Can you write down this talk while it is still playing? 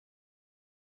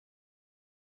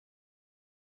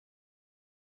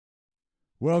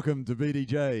Welcome to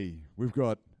BDJ. We've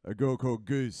got a Girl Called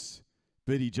Goose,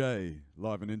 BDJ,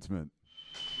 live and intimate.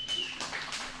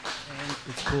 And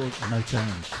it's called No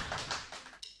Change.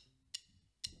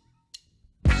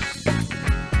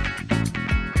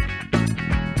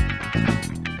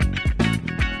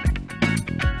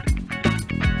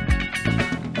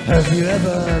 Have you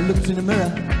ever looked in the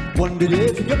mirror, wondered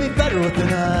if you could be better or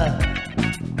thinner?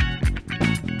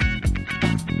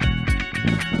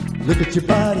 Look at your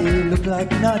body, look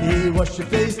like nutty. Wash your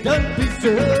face, don't be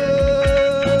so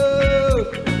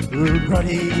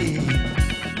grunty.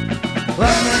 What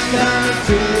am I gonna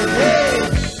do? Hey,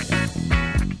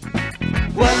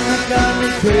 what am I gonna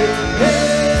do? Hey.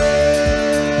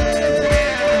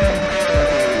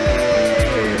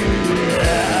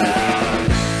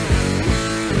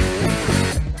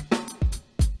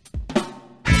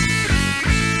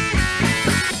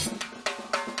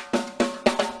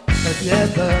 Have you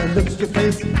ever looked at your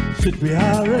face? Should we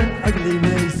hire an ugly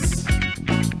race?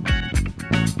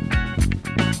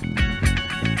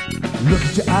 Look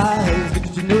at your eyes, look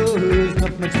at your nose.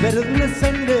 Not much better than a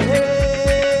Sunday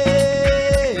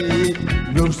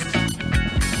roast.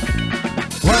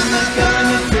 What am I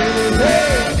gonna do?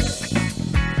 Hey,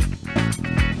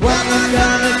 what am I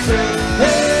gonna do?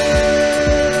 Hey.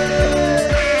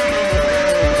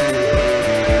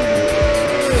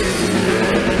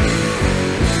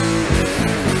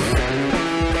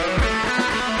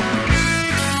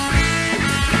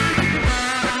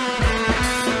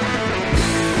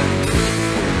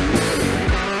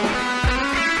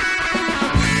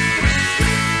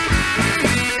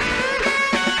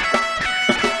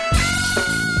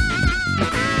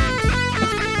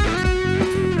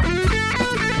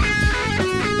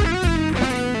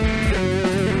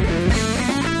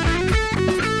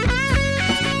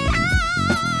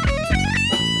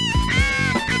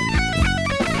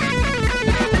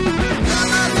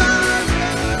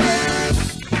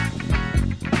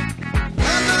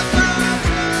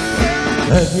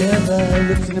 Have you ever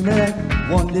looked in the mirror,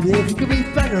 wondered if you could be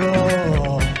fatter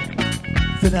or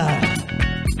thinner?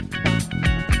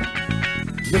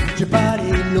 Look at your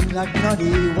body, look like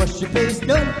nutty. Wash your face,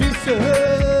 don't be so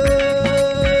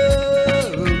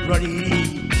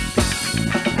grunty.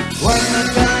 What am I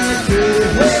gonna do?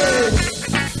 Hey,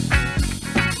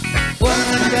 what am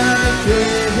I gonna do?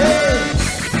 Hey,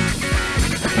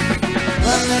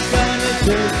 what am I gonna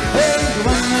do? Hey,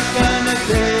 what am I gonna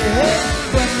do? Hey,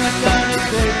 what am I gonna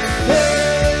do? Hey.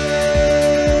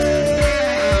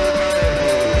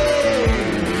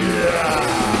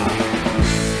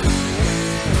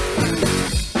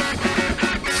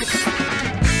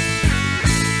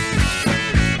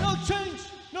 No change,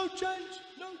 no change,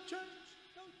 no change,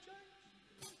 no change,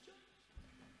 no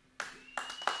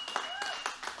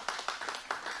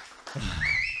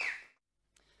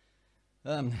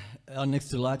change. Our next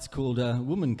delight's called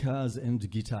Woman, Cars and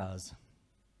Guitars.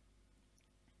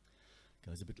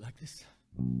 Goes a bit like this.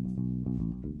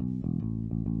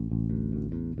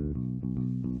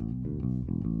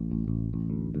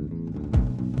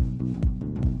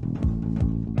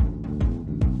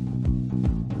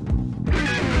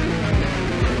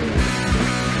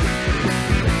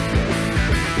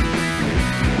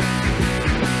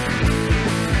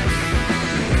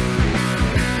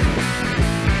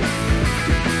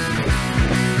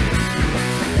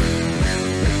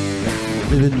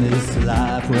 Living this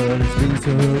life, well, it's been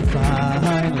so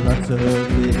fine. Lots of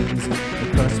things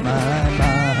across my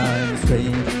mind.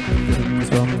 Strange things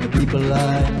from the people I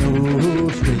know.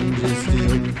 Stranger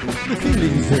still, the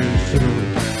feelings they show.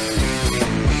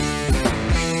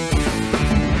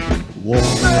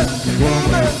 Woman,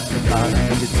 woman,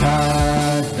 behind the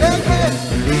time. And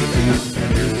leave you,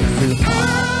 and leave so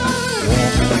high.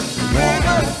 Woman,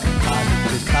 woman, behind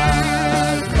the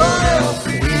time. Oh,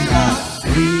 we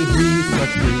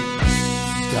such big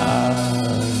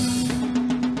stars.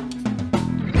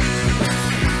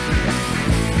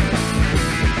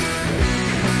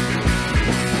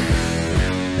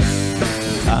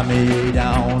 Tie me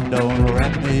down, don't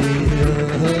wrap me up.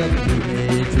 Leave me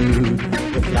to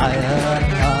the flying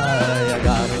high. I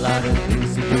got a lot of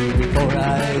things to do before I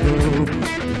go.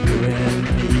 You and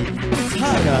me, it's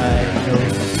hard, I know.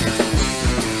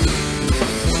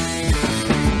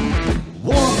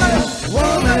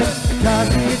 Woman,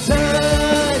 cause it's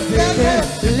time, yeah,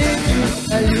 leave you,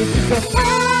 I leave you so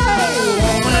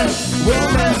high.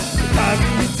 Woman, cause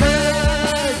it's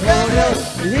time, oh no,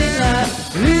 leave that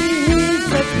big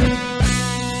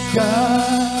sky.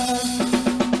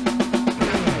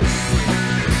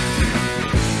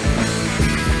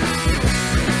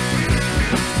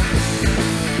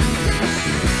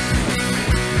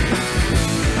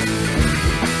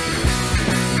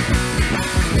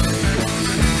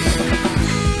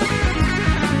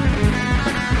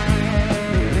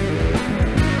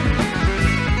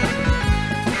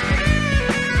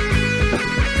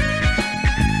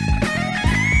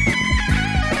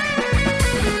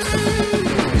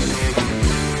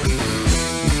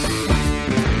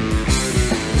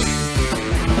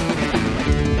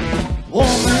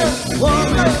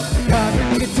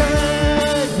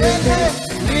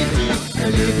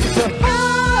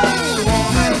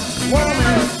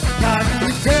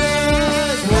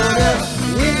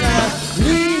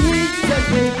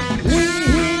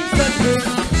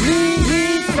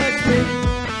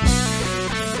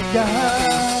 This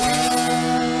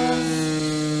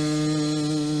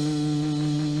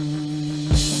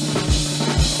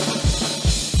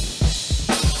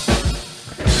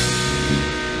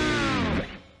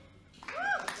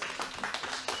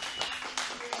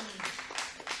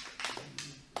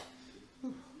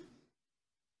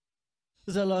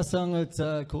is our last song. It's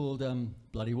called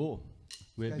Bloody War.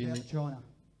 We've been Goes out to China.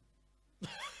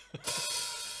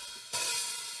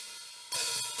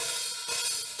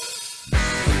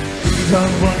 We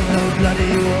don't want no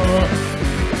bloody war.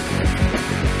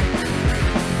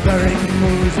 Barrack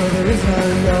moves or there is no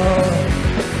law.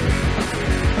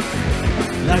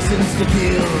 License to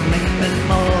kill, maim and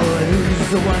maul. Who's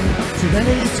the one to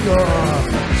really score?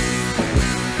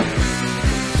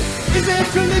 Is it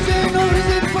religion or is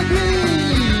it for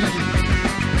greed?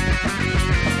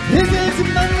 Is it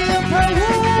money or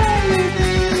power you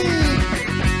need?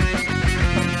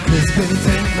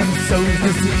 Discontent and sows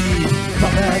the seed.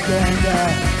 Propaganda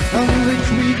on which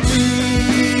we feed.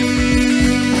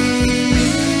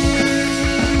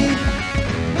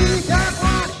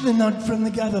 They're not from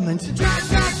the government.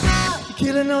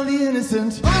 Killing all the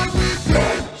innocent.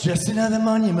 Just another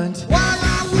monument. Why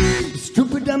are we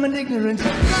stupid, dumb and ignorant?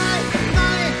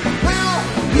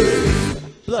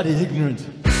 Bloody ignorant.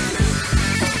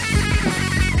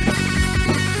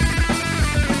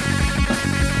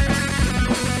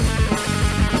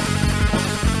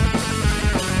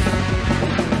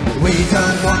 We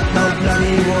don't want no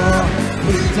bloody war.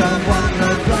 We don't want no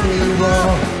bloody war.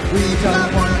 We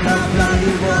don't want no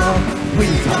bloody war. We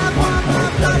don't want no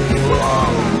bloody war.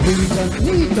 We don't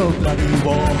need no bloody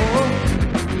war.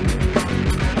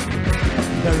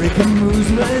 American moves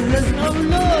where there's no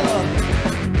law.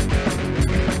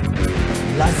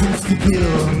 License to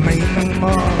kill, maim and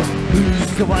maul.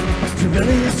 Who's the one to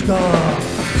really score?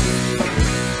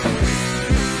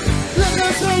 Look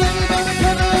at so many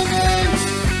governments.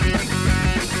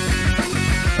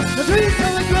 The trees so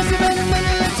aggressive and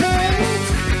militant.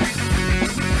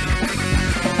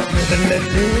 Live and let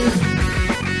live.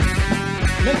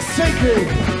 Let's take it.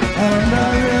 And I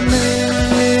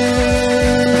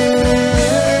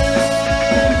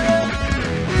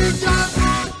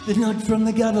they're not from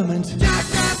the government.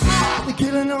 They're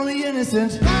killing all the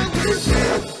innocent.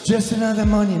 Just another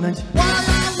monument. Why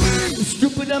are we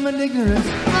stupid, dumb and ignorant?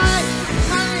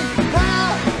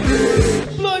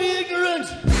 Bloody ignorant.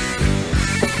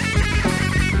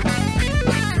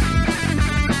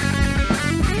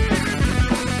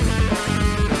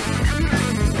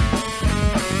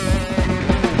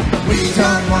 We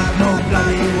don't want no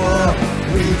bloody war.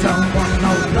 We don't want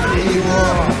no bloody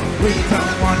war. We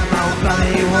don't want no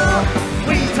bloody war.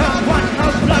 We don't want no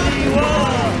bloody war.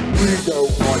 We don't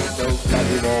want no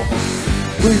bloody war.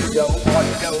 We don't want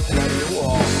no bloody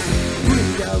war. We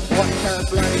don't want no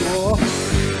bloody war.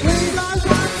 We don't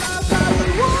want no bloody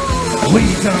war. We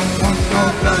don't want no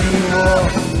bloody war.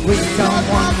 We don't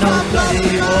want no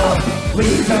bloody war. We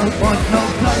don't want no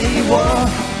bloody war.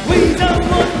 We don't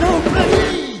want no bloody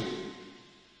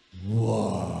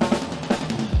war.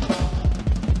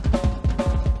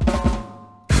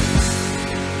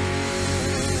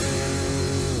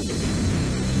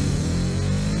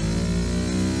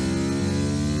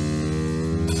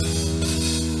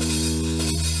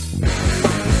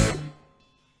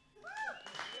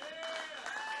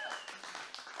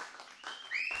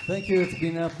 Thank you. It's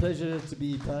been our pleasure to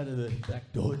be part of the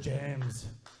Backdoor Jams.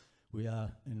 We are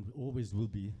and always will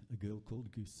be a Girl Called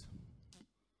Goose.